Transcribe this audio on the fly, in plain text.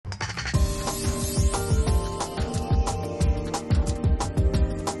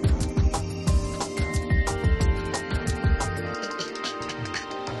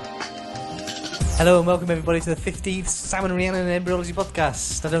Hello and welcome everybody to the 15th Sam and Rhiannon Embryology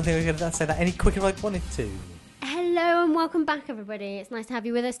podcast. I don't think we're going to say that any quicker if I wanted to. Hello and welcome back, everybody. It's nice to have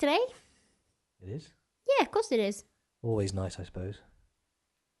you with us today. It is? Yeah, of course it is. Always nice, I suppose.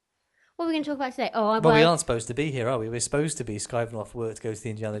 What are we going to talk about today? Well, we aren't supposed to be here, are we? We're supposed to be skiving off work to go to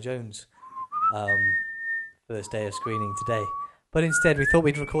the Indiana Jones first day of screening today. But instead we thought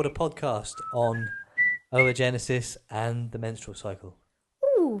we'd record a podcast on oogenesis and the menstrual cycle.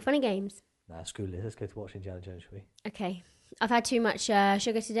 Ooh, funny games. Nah, screw this. Let's go to watch Indiana Jones, shall we? Okay. I've had too much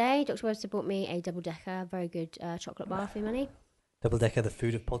sugar today. Dr. Webster bought me a double-decker, very good chocolate bar for your money. Double Decker, the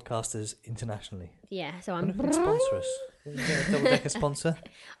food of podcasters internationally. Yeah, so I I'm... wonder if they'd sponsor us. Is there a Double Decker sponsor?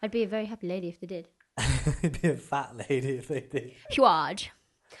 I'd be a very happy lady if they did. It'd be a fat lady if they did. Huge.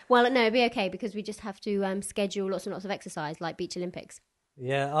 Well, no, it'd be okay because we just have to schedule lots and lots of exercise like Beach Olympics.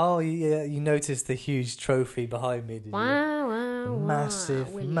 Yeah. Oh, yeah. You noticed the huge trophy behind me, did you? Wow,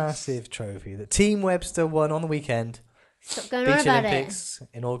 Massive trophy that Team Webster won on the weekend. Stop going on Beach about Olympics,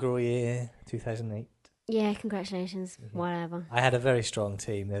 inaugural year, 2008. Yeah, congratulations. Mm-hmm. Whatever. I had a very strong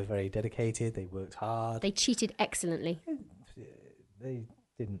team. They were very dedicated. They worked hard. They cheated excellently. They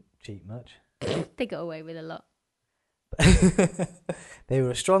didn't cheat much. They got away with a lot. They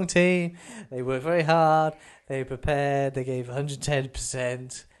were a strong team. They worked very hard. They prepared. They gave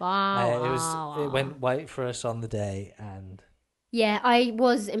 110%. Wow. It went right for us on the day, and yeah, I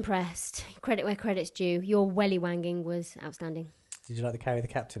was impressed. Credit where credit's due. Your welly wanging was outstanding. did you like to carry the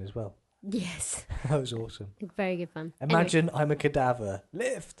captain as well? Yes. That was awesome. Very good fun. Imagine I'm a cadaver.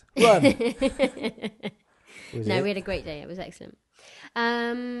 Lift, run. No, we had a great day. It was excellent.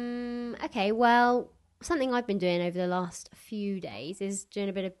 Okay, well, something I've been doing over the last few days is doing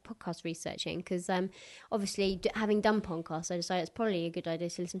a bit of podcast researching because obviously having done podcasts, I decided it's probably a good idea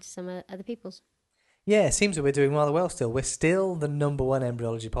to listen to some other people's. Yeah, it seems that we're doing rather well still. We're still the number one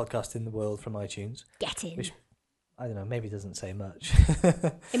embryology podcast in the world from iTunes. Get in. Which, I don't know, maybe doesn't say much.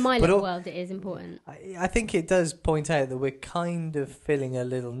 In my little world, it is important. I think it does point out that we're kind of filling a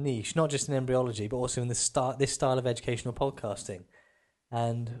little niche, not just in embryology, but also in this style of educational podcasting.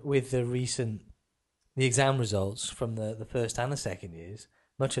 And with the exam results from the first and the second years,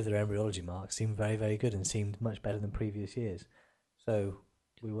 much of their embryology marks seemed very, very good and seemed much better than previous years. So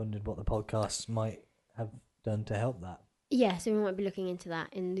we wondered what the podcasts might have done to help that. Yeah, so we might be looking into that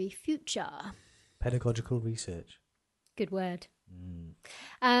in the future. Pedagogical research. Good word.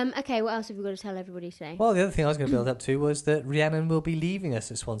 Okay, what else have we got to tell everybody today? Well, the other thing I was going to build up to was that Rhiannon will be leaving us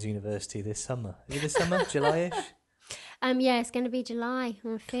at Swansea University this summer. Is it this summer? July-ish? Yeah, it's going to be July.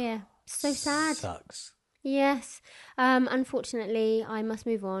 I fear. So sad. Sucks. Yes. Unfortunately, I must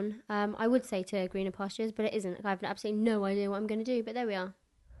move on. I would say to greener pastures, but it isn't. I have absolutely no idea what I'm going to do, but there we are.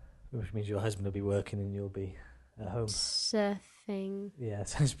 Which means your husband will be working and you'll be at home. Surfing. Yeah,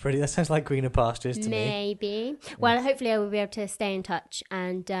 that sounds like greener pastures to me. Maybe. Well, hopefully I will be able to stay in touch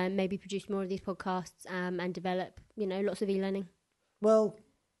and maybe produce more of these podcasts and develop, lots of e-learning. Well,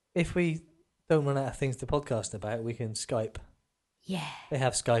 if we don't run out of things to podcast about, we can Skype. Yeah. They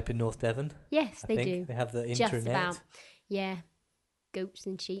have Skype in North Devon. Yes, they do. They have the intranet. Just about. Yeah. Goats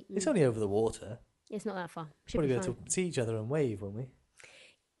and sheep. It's only over the water. It's not that far. Should Probably be go fine. to see each other and wave, won't we?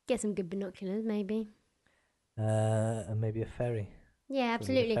 Get some good binoculars, maybe. And maybe a ferry. Yeah,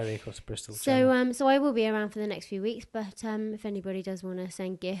 absolutely. A ferry across Bristol. So I will be around for the next few weeks, but if anybody does want to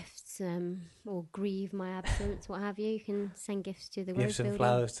send gifts or grieve my absence, what have you can send gifts to the Gifts Grove and Building.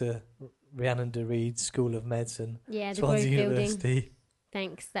 flowers to Rhiannon de Reed School of Medicine. Yeah, the Swansea Grove University. Building.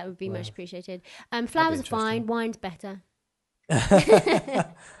 Thanks, that would be Wow. much appreciated. Flowers are fine, wine's better.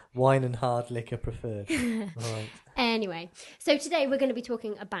 Wine and hard liquor preferred. Right. Anyway, so today we're going to be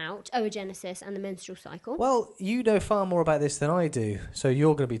talking about oogenesis and the menstrual cycle. Well, you know far more about this than I do. So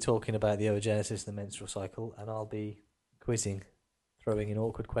you're going to be talking about the oogenesis and the menstrual cycle, and I'll be quizzing, throwing in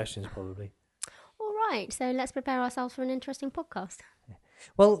awkward questions probably. All right, so let's prepare ourselves for an interesting podcast.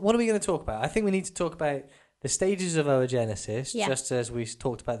 Well, what are we going to talk about? I think we need to talk about the stages of oogenesis, just as we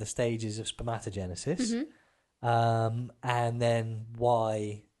talked about the stages of spermatogenesis, and then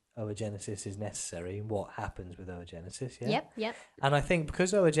why oogenesis is necessary and what happens with oogenesis. Yeah? Yep. And I think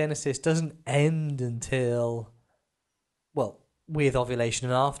because oogenesis doesn't end until, with ovulation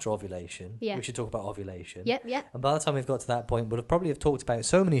and after ovulation, we should talk about ovulation. Yep. And by the time we've got to that point, we'll probably have talked about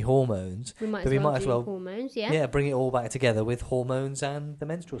so many hormones we might as well hormones, bring it all back together with hormones and the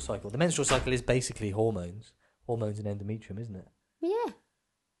menstrual cycle. The menstrual cycle is basically hormones and endometrium, isn't it? Yeah.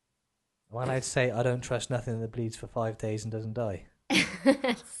 Am I allowed to say I don't trust nothing that bleeds for 5 days and doesn't die?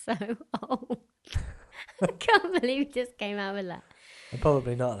 So old. I can't believe you just came out with that. I'm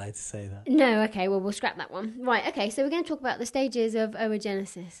probably not allowed to say that. No, okay, well, we'll scrap that one. Right, okay, so we're going to talk about the stages of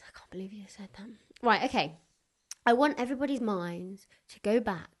oogenesis. I can't believe you said Right, okay. I want everybody's minds to go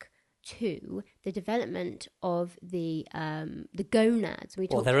back to the development of the gonads.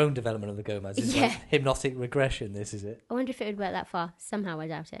 Their own development of the gonads. It's like hypnotic regression, this is it. I wonder if it would work that far. Somehow I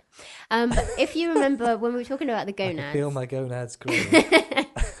doubt it. But if you remember when we were talking about the gonads... I can feel my gonads growing.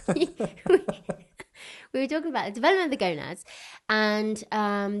 We were talking about the development of the gonads, and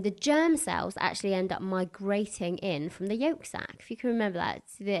the germ cells actually end up migrating in from the yolk sac. If you can remember that,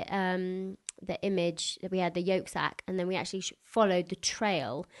 the image that we had, the yolk sac, and then we actually followed the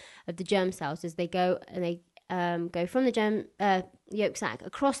trail of the germ cells as they go, and they go from the yolk sac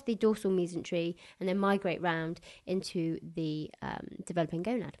across the dorsal mesentery and then migrate round into the developing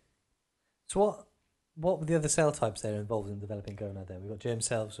gonad. So what were the other cell types there involved in developing gonad then? We've got germ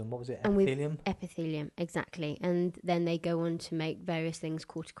cells and what was it, epithelium? Epithelium, exactly. And then they go on to make various things,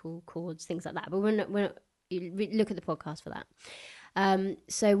 cortical cords, things like that. But we're not you look at the podcast for that.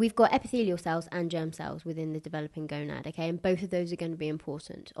 So we've got epithelial cells and germ cells within the developing gonad, okay? And both of those are going to be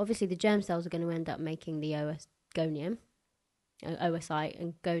important. Obviously, the germ cells are going to end up making the oogonium, oocyte,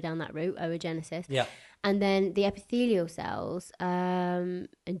 and go down that route, oogenesis. Yeah. And then the epithelial cells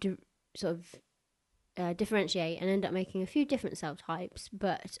differentiate and end up making a few different cell types,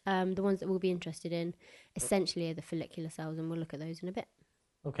 but the ones that we'll be interested in essentially are the follicular cells, and we'll look at those in a bit.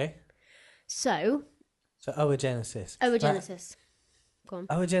 Okay. So oogenesis. Go on.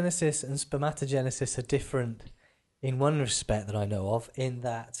 Oogenesis and spermatogenesis are different in one respect that I know of, in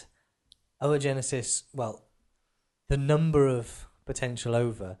that oogenesis, the number of potential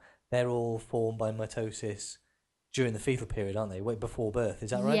ova, they're all formed by mitosis during the fetal period, aren't they? Before birth, is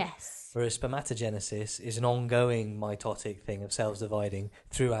that right? Yes. Whereas spermatogenesis is an ongoing mitotic thing of cells dividing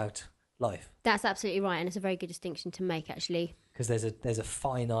throughout life. That's absolutely right, and it's a very good distinction to make, actually. Because there's a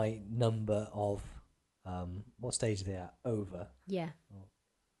finite number of what stage are they at? Ova. Yeah.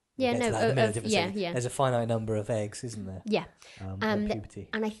 There's a finite number of eggs, isn't there? Yeah. At puberty.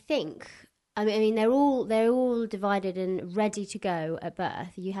 And I think, I mean, they're all divided and ready to go at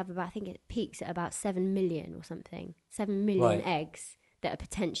birth. You have about, I think it peaks at about 7 million or something. 7 million eggs that are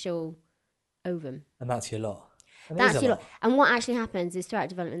potential ovum. And that's your lot. That's your lot. And what actually happens is throughout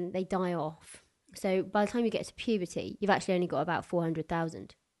development, they die off. So by the time you get to puberty, you've actually only got about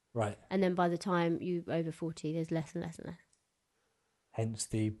 400,000. Right. And then by the time you're over 40, there's less and less and less. Hence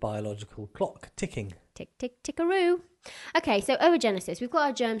the biological clock ticking. Tick, tick, tickaroo. Okay, so oogenesis. We've got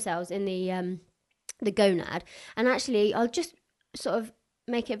our germ cells in the gonad. And actually, I'll just sort of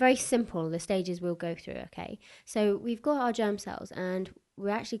make it very simple, the stages we'll go through, okay? So we've got our germ cells, and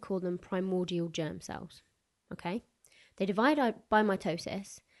we actually call them primordial germ cells, okay? They divide by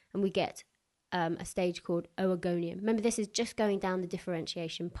mitosis, and we get a stage called oogonium. Remember, this is just going down the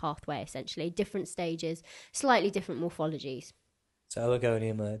differentiation pathway, essentially. Different stages, slightly different morphologies. So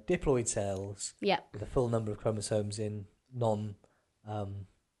oogonium are diploid cells with a full number of chromosomes in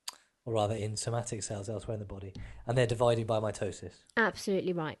in somatic cells elsewhere in the body, and they're divided by mitosis.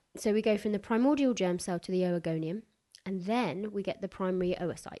 Absolutely right. So we go from the primordial germ cell to the oogonium, and then we get the primary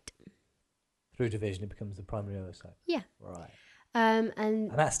oocyte. Through division, it becomes the primary oocyte. Yeah. Right.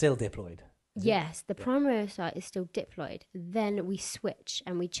 And that's still diploid. Yes, the primary oocyte is still diploid. Then we switch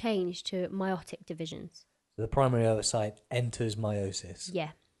and we change to meiotic divisions. So the primary oocyte enters meiosis.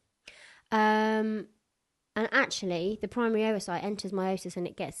 Yeah. And actually, the primary oocyte enters meiosis and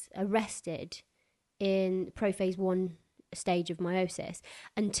it gets arrested in prophase 1 stage of meiosis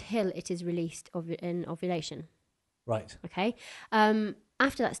until it is released in ovulation. Right. Okay.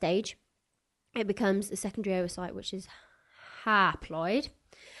 After that stage, it becomes a secondary oocyte, which is haploid.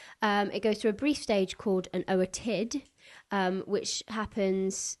 It goes through a brief stage called an ootid, which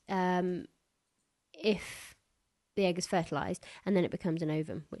happens if the egg is fertilized, and then it becomes an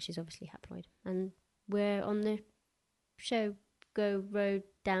ovum, which is obviously haploid. And we're on the road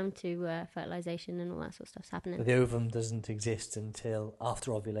down to fertilization and all that sort of stuff's happening. But the ovum doesn't exist until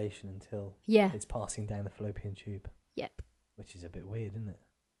after ovulation, until it's passing down the fallopian tube. Yep. Which is a bit weird, isn't it?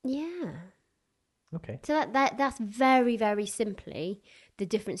 Yeah. Okay. So that's very, very simply the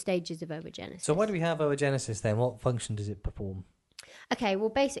different stages of oogenesis. So why do we have oogenesis then? What function does it perform? Okay, well,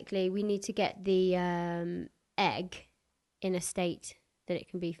 basically, we need to get the egg in a state that it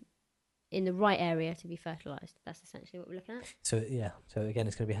can be in the right area to be fertilized. That's essentially what we're looking at. So again,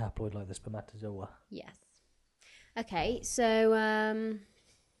 it's going to be haploid like the spermatozoa. Yes. Okay, so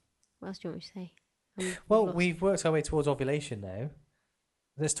what else do you want me to say? We've worked our way towards ovulation now.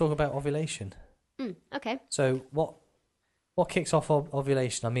 Let's talk about ovulation. Okay. So what kicks off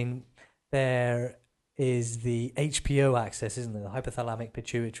ovulation? I mean, there is the HPO axis, isn't there? The hypothalamic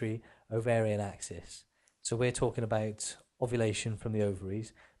pituitary ovarian axis. So we're talking about ovulation from the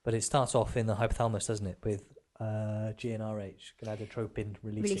ovaries. But it starts off in the hypothalamus, doesn't it, with GnRH, gonadotropin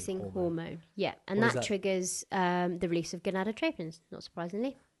releasing hormone. Yeah, and What is that that? triggers the release of gonadotropins, not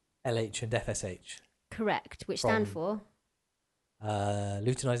surprisingly. LH and FSH. Correct, which stand for?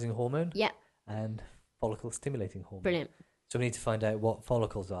 Luteinizing hormone Yeah, and follicle stimulating hormone. brilliant. So we need to find out what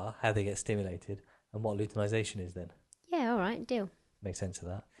follicles are, how they get stimulated, and what luteinization is then. Yeah, all right, deal. Makes sense of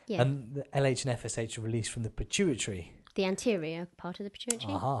that. Yeah, And the LH and FSH are released from the pituitary. the anterior part of the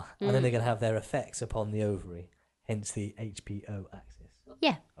pituitary. Aha. And then they're going to have their effects upon the ovary, hence the HPO axis.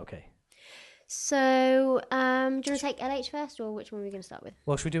 Yeah. Okay. So, do you want to take LH first, or which one are we going to start with?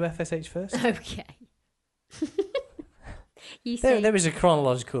 Well, should we do FSH first? Okay. You say... There is a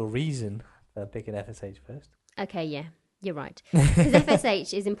chronological reason for picking FSH first. Okay, yeah, you're right. Because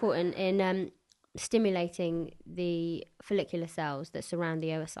FSH is important in stimulating the follicular cells that surround the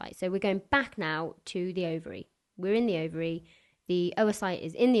oocyte. So we're going back now to the ovary. We're in the ovary. The oocyte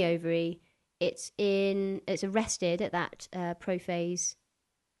is in the ovary. It's arrested at that prophase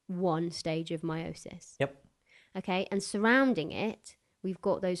 1 stage of meiosis. Yep. Okay, and surrounding it, we've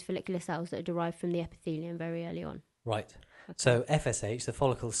got those follicular cells that are derived from the epithelium very early on. Right. Okay. So FSH, the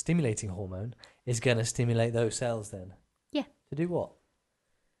follicle stimulating hormone, is going to stimulate those cells then. Yeah. To do what?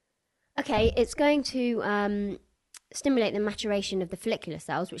 Okay, it's going to stimulate the maturation of the follicular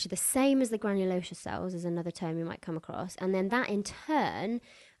cells, which are the same as the granulosa cells, is another term you might come across. And then that in turn,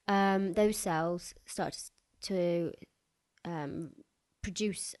 those cells start to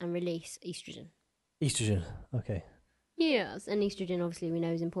produce and release estrogen. Estrogen. Okay. Yes, and estrogen obviously we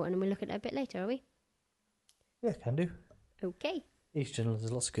know is important, and we'll look at that a bit later, are we? Yeah, can do. Okay. Estrogen,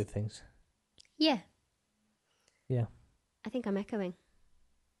 there's lots of good things. Yeah. Yeah. I think I'm echoing.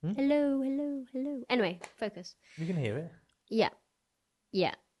 Hmm? Hello, hello, hello. Anyway, focus. You can hear it. Yeah.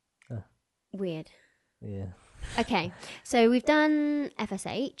 Yeah. Oh. Weird. Yeah. Okay, so we've done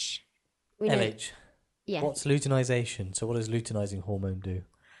FSH. We know- LH. Yeah. What's luteinization? So what does luteinizing hormone do?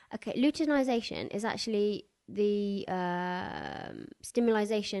 Okay, luteinization is actually the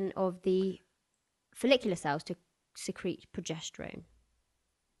stimulation of the follicular cells to secrete progesterone.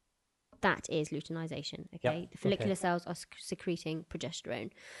 That is luteinization. Okay, Yep, the follicular okay. cells are secreting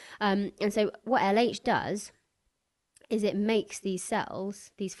progesterone, and so what LH does is it makes these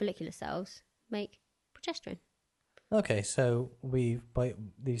cells, these follicular cells, make progesterone. Okay, so by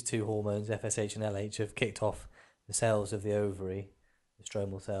these two hormones, FSH and LH, have kicked off the cells of the ovary, the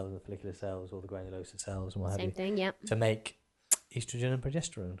stromal cells, the follicular cells, or the granulosa cells, and what have Same you, thing, yeah. to make estrogen and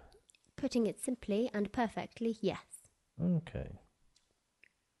progesterone. Putting it simply and perfectly, yes. Okay.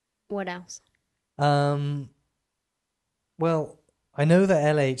 What else? Well, I know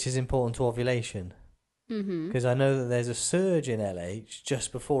that LH is important to ovulation Mm-hmm. because I know that there's a surge in LH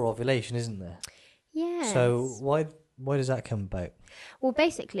just before ovulation, isn't there? Yes. So why does that come about? Well,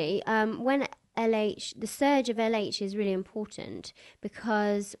 basically, when LH, the surge of LH is really important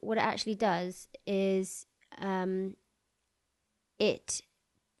because what it actually does is it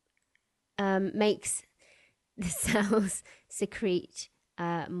makes the cells secrete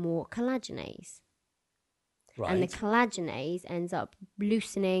more collagenase. Right. And the collagenase ends up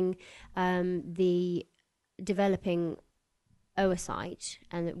loosening the developing oocyte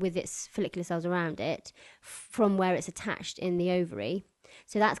and with its follicular cells around it from where it's attached in the ovary.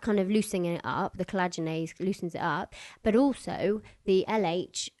 So that's kind of loosening it up. The collagenase loosens it up, but also the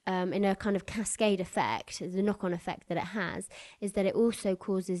LH, in a kind of cascade effect, the knock-on effect that it has, is that it also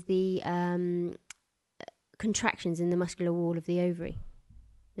causes the contractions in the muscular wall of the ovary.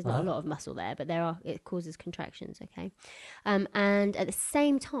 There's not a lot of muscle there, but it causes contractions, okay? And at the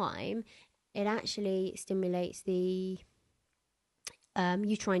same time, it actually stimulates the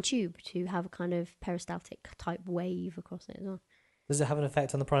uterine tube to have a kind of peristaltic type wave across it as well. Does it have an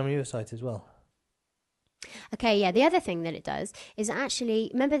effect on the primary oocyte as well? Okay, yeah, the other thing that it does is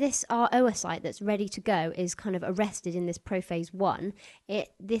actually, remember this, our oocyte that's ready to go is kind of arrested in this prophase 1.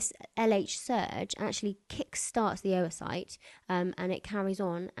 This LH surge actually kick-starts the oocyte and it carries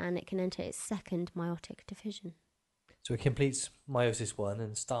on and it can enter its second meiotic division. So it completes meiosis 1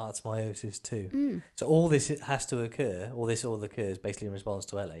 and starts meiosis 2. Mm. So all this has to occur, all occurs basically in response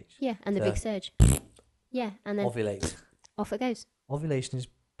to LH. Yeah, and the So- big surge. Yeah, and then Ovulate. off it goes. Ovulation is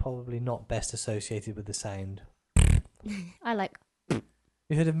probably not best associated with the sound. I like...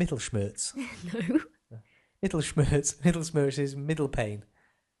 You heard of Mittelschmerz? No. Mittelschmerz is middle pain.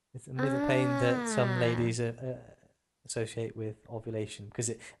 It's a middle pain that some Ah. ladies associate with ovulation because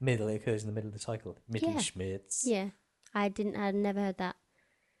it occurs in the middle of the cycle. Mittelschmerz. Yeah, I'd never heard that.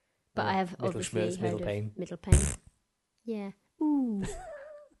 But I have obviously Mittelschmerz, heard middle of pain. middle pain. Yeah. Ooh.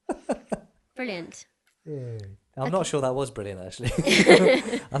 Brilliant. Yeah. I'm not sure that was brilliant, actually.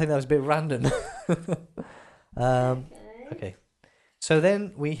 I think that was a bit random. Okay. So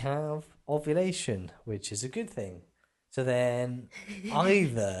then we have ovulation, which is a good thing. So then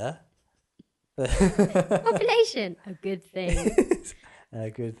either... Ovulation, a good thing. A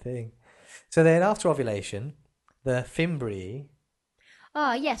good thing. So then after ovulation, the fimbriae...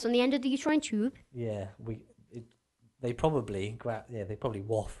 Oh, yes, on the end of the uterine tube. Yeah, they probably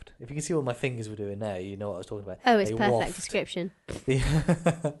waft. If you can see what my fingers were doing now, you know what I was talking about. Oh, it's They perfect waft. description.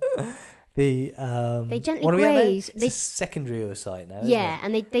 They gently what are we at now? graze. It's a secondary oocyte now. Yeah,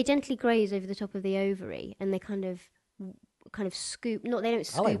 Isn't and they gently graze over the top of the ovary, and they kind of scoop. Not they don't it?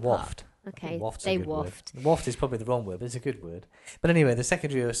 scoop I like waft. up. I think Okay, waft's they a good waft. Word. Waft is probably the wrong word, but it's a good word. But anyway, the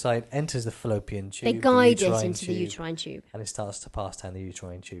secondary oocyte enters the fallopian tube. They guide it uterine into the tube, uterine tube. and it starts to pass down the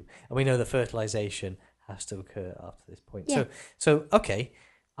uterine tube. And we know that fertilization has to occur after this point. Yeah. So okay,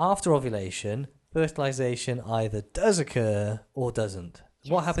 after ovulation, fertilization either does occur or doesn't.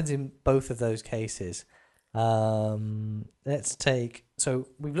 Yes. What happens in both of those cases? Let's take... So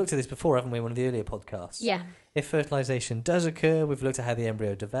we've looked at this before, haven't we, in one of the earlier podcasts? Yeah. If fertilization does occur, we've looked at how the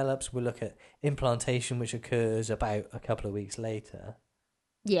embryo develops. We'll look at implantation, which occurs about a couple of weeks later.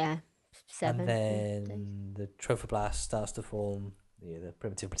 Yeah. 7. And then the trophoblast starts to form, the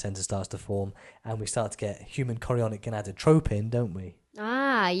primitive placenta starts to form, and we start to get human chorionic gonadotropin, don't we?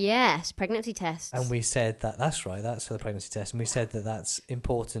 Ah, yes. Pregnancy tests. And we said that's right, that's for the pregnancy test. And we said that that's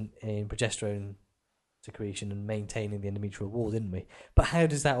important in progesterone secretion and maintaining the endometrial wall, didn't we? But how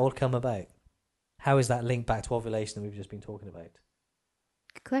does that all come about? How is that linked back to ovulation that we've just been talking about?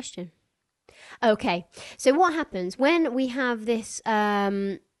 Good question. Okay, so what happens when we have this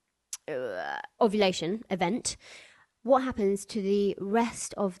ovulation event? What happens to the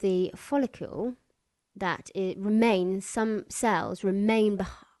rest of the follicle? That it remains, some cells remain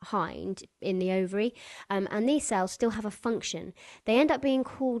behind in the ovary, and these cells still have a function. They end up being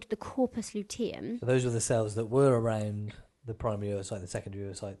called the corpus luteum. So those are the cells that were around the primary oocyte, the secondary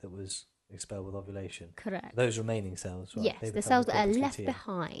oocyte that was expelled with ovulation. Correct. Those remaining cells, right? Yes, they the become cells that are corpus left luteum.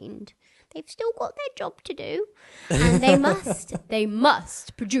 behind, they've still got their job to do, and they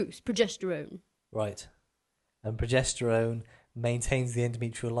must produce progesterone. Right, and progesterone maintains the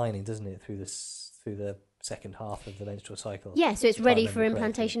endometrial lining, doesn't it, through the second half of the menstrual cycle? Yeah, so it's if I ready remember for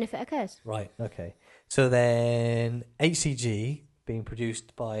implantation if it occurs. Right, okay. So then HCG, being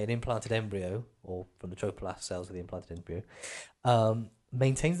produced by an implanted embryo, or from the trophoblast cells of the implanted embryo,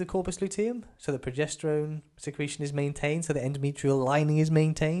 maintains the corpus luteum, so the progesterone secretion is maintained, so the endometrial lining is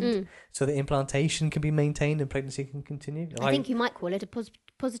maintained, so the implantation can be maintained and pregnancy can continue. I think you might call it a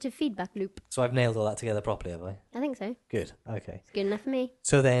positive feedback loop. So I've nailed all that together properly, have I? I think so. Good, okay. It's good enough for me.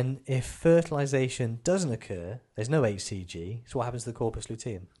 So then, if fertilization doesn't occur, there's no HCG, so what happens to the corpus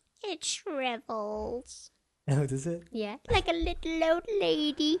luteum? It shrivels. Oh, does it? Yeah, like a little old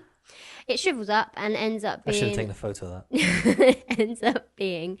lady. It shrivels up and ends up I should have being taken a photo of that. ends up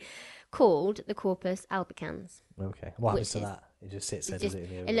being called the corpus albicans. Okay. What happens to Which is- that? It just sits there, It does just,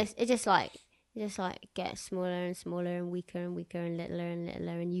 it? In the it just like gets smaller and smaller and weaker and weaker and littler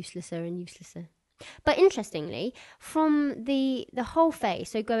and uselesser and uselesser. But interestingly, from the whole phase,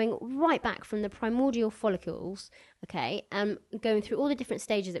 so going right back from the primordial follicles, okay, going through all the different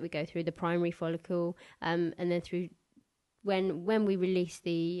stages that we go through, the primary follicle, and then through when we release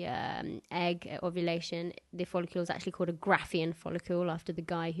the egg at ovulation, the follicle is actually called a Graafian follicle after the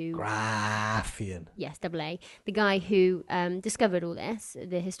guy who... Graafian. Yes, double A. The guy who discovered all this,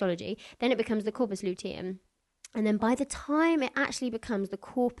 the histology. Then it becomes the corpus luteum. And then by the time it actually becomes the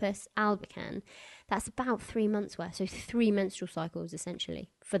corpus albicans, that's about 3 months worth. So 3 menstrual cycles, essentially,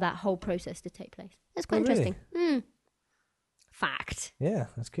 for that whole process to take place. That's quite really? interesting. Fact. Yeah,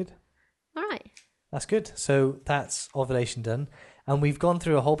 that's good. All right. That's good. So that's ovulation done. And we've gone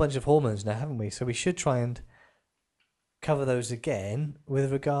through a whole bunch of hormones now, haven't we? So we should try and cover those again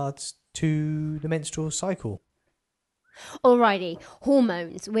with regards to the menstrual cycle. Alrighty.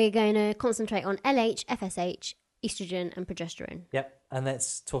 Hormones. We're going to concentrate on LH, FSH, estrogen, and progesterone. Yep. And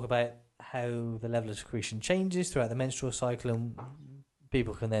let's talk about how the level of secretion changes throughout the menstrual cycle, and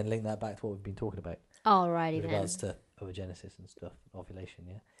people can then link that back to what we've been talking about Alrighty with then. regards to oogenesis and stuff, ovulation,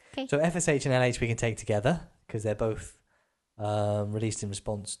 yeah. Okay. So FSH and LH we can take together because they're both released in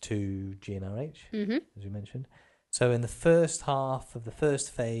response to GnRH, as we mentioned. So in the first half of the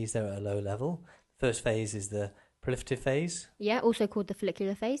first phase, they're at a low level. The first phase is the proliferative phase. Yeah, also called the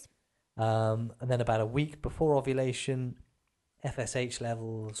follicular phase. And then about a week before ovulation, FSH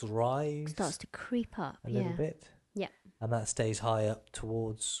levels rise. Starts to creep up. a little bit. Yeah. And that stays high up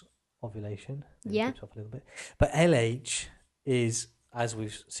towards ovulation. It Yeah. creeps up a little bit. But LH is, as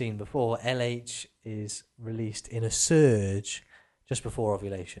we've seen before, LH is released in a surge just before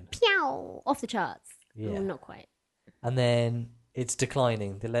ovulation. Pew! Off the charts. Yeah. Oh, not quite. And then it's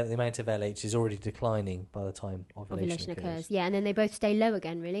declining. The amount of LH is already declining by the time ovulation occurs. Yeah, and then they both stay low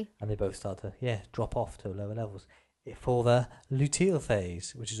again, really. And they both start to, drop off to lower levels. For the luteal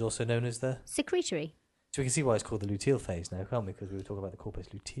phase, which is also known as the... Secretory. So we can see why it's called the luteal phase now, can't we? Because we were talking about the corpus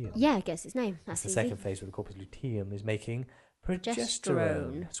luteum. Yeah, I guess its name. That's the easy. second phase where the corpus luteum is making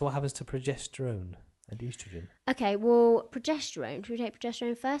progesterone. So what happens to progesterone and estrogen? Okay, well, progesterone. Should we take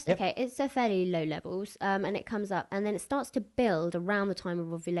progesterone first? Yep. Okay, it's at fairly low levels, and it comes up, and then it starts to build around the time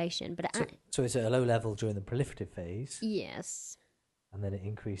of ovulation. But so it's at a low level during the proliferative phase. Yes. And then it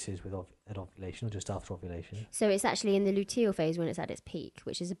increases at ovulation, or just after ovulation. So it's actually in the luteal phase when it's at its peak,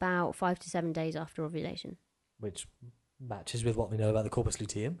 which is about 5 to 7 days after ovulation. Which matches with what we know about the corpus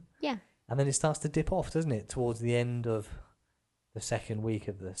luteum. Yeah. And then it starts to dip off, doesn't it, towards the end of the second week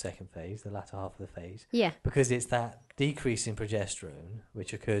of the second phase, the latter half of the phase. Yeah. Because it's that decrease in progesterone,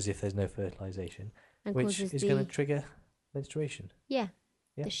 which occurs if there's no fertilization, and which is going to trigger menstruation. Yeah.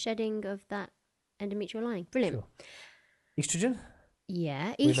 The shedding of that endometrial lining. Brilliant. Sure. Estrogen?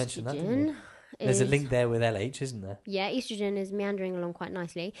 Yeah, we mentioned that, didn't we? There's a link there with LH, isn't there? Yeah, estrogen is meandering along quite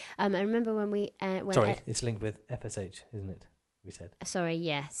nicely. I remember when we... it's linked with FSH, isn't it? We said. Sorry,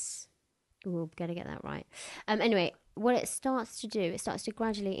 yes. We'll get that right. Anyway, what it starts to do, it starts to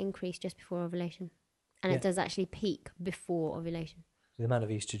gradually increase just before ovulation. And it does actually peak before ovulation. So the amount of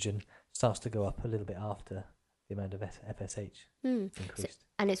estrogen starts to go up a little bit after the amount of FSH increased.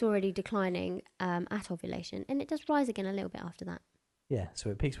 And it's already declining at ovulation. And it does rise again a little bit after that. Yeah, so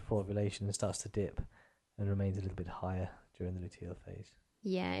it peaks before ovulation and starts to dip and remains a little bit higher during the luteal phase.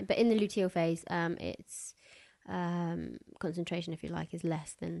 Yeah, but in the luteal phase, its concentration, if you like, is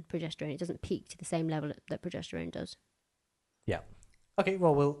less than progesterone. It doesn't peak to the same level that progesterone does. Yeah. Okay,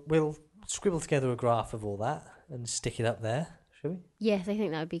 well, we'll scribble together a graph of all that and stick it up there, shall we? Yes, I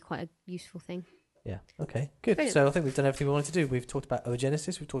think that would be quite a useful thing. Yeah, okay, good. Brilliant. So I think we've done everything we wanted to do. We've talked about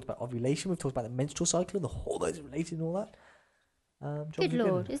oogenesis, we've talked about ovulation, we've talked about the menstrual cycle and the hormones related and all that. Good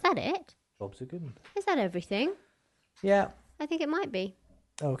Lord, is that it? Jobs are good. Is that everything? Yeah. I think it might be.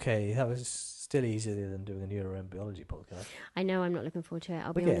 Okay, that was still easier than doing a neuroembryology podcast. I know, I'm not looking forward to it,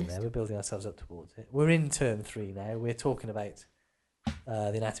 I'll be honest. We're getting there, we're building ourselves up towards it. We're in term 3 now, we're talking about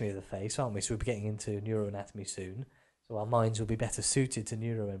the anatomy of the face, aren't we? So we'll be getting into neuroanatomy soon, so our minds will be better suited to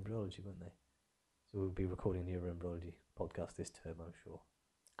neuroembryology, won't they? So we'll be recording a neuroembryology podcast this term, I'm sure.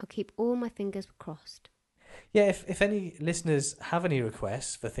 I'll keep all my fingers crossed. Yeah, if any listeners have any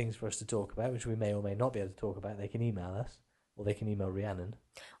requests for things for us to talk about, which we may or may not be able to talk about, they can email us, or they can email Rhiannon.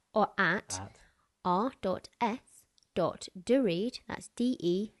 Or at r.s.dereed, that's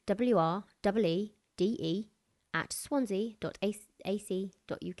DEWREEDE, at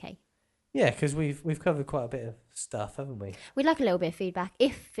swansea.ac.uk. Yeah, because we've covered quite a bit of stuff, haven't we? We'd like a little bit of feedback,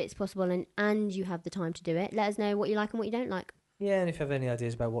 if it's possible, and you have the time to do it. Let us know what you like and what you don't like. Yeah, and if you have any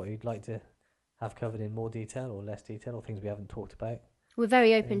ideas about what you'd like to have covered in more detail or less detail, or things we haven't talked about. We're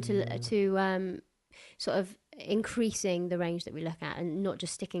very open to sort of increasing the range that we look at and not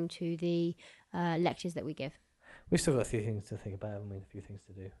just sticking to the lectures that we give. We've still got a few things to think about, haven't we? A few things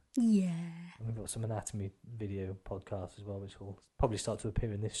to do. Yeah. And we've got some anatomy video podcasts as well, which will probably start to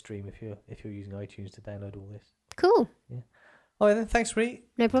appear in this stream if you're using iTunes to download all this. Cool. Yeah. All right then, thanks, Ree.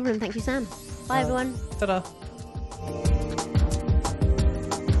 No problem. Thank you, Sam. Bye, everyone. Ta-da.